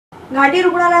घाटी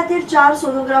रुग्णालयातील 4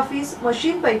 सोनोग्राफी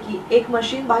मशीनपैकी एक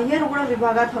मशीन बाह्य रुग्ण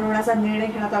विभागात हलवण्याचा निर्णय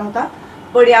घेण्यात आला होता,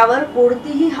 पण यावर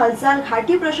कोणतीही हालचाल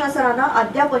घाटी प्रशासनाने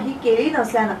अद्यापही केली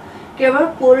नसल्याने केवळ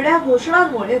कोरड्या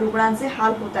घोषणांमुळे रुग्णांचे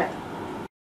हाल होत आहेत।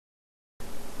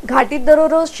 घाटीत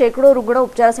दररोज शेकडो रुग्ण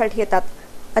उपचारासाठी येतात।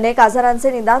 अनेक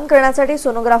आजारांचे निदान करण्यासाठी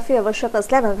सोनोग्राफी आवश्यक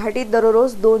असल्याने घाटीत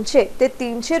दररोज 200 ते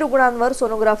 300 रुग्णांवर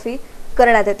सोनोग्राफी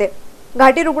करण्यात येते।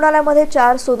 घाटी रुग्णालयामध्ये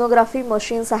 4 सोनोग्राफी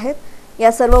मशीन्स आहेत।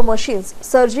 या सर्व मशीन्स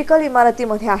सर्जिकल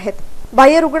इमारतीमध्ये आहेत।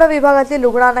 बाह्य रुग्ण विभागातील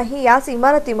रुग्णांनाही याच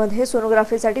इमारतीमध्ये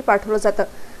सोनोग्राफीसाठी पाठवलं जातं।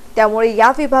 त्यामुळे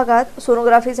या विभागात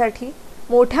सोनोग्राफीसाठी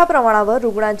मोठ्या प्रमाणावर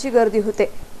रुग्णांची गर्दी होते।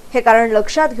 हे कारण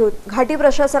लक्षात घेऊन घाटी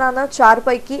प्रशासनाने 4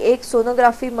 पैकी एक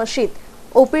सोनोग्राफी मशीन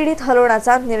ओपीडीत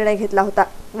हलवण्याचा निर्णय घेतला होता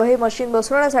व हे मशीन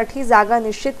बसवण्यासाठी जागा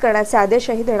निश्चित करण्याचे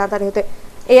आदेशही देण्यात आले होते।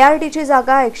 एआरटीची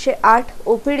जागा, 108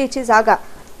 ओपीडीची जागा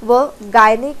व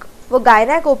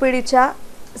गायनॅक ओपीडीच्या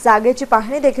जागेची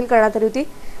पाहणी देखील करण्यात आली होती।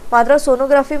 मात्र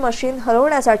सोनोग्राफी मशीन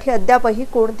हलवण्यासाठी अद्यापही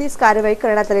कोणतीच कारवाई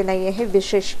करण्यात आली नाहीये। हे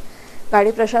विशेष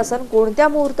गाडी प्रशासन कोणत्या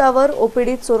मुहूर्तावर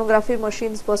ओपीडीत सोनोग्राफी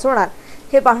मशीन्स बसवणार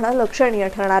हे पाहणं लक्षणीय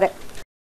ठरणार आहे।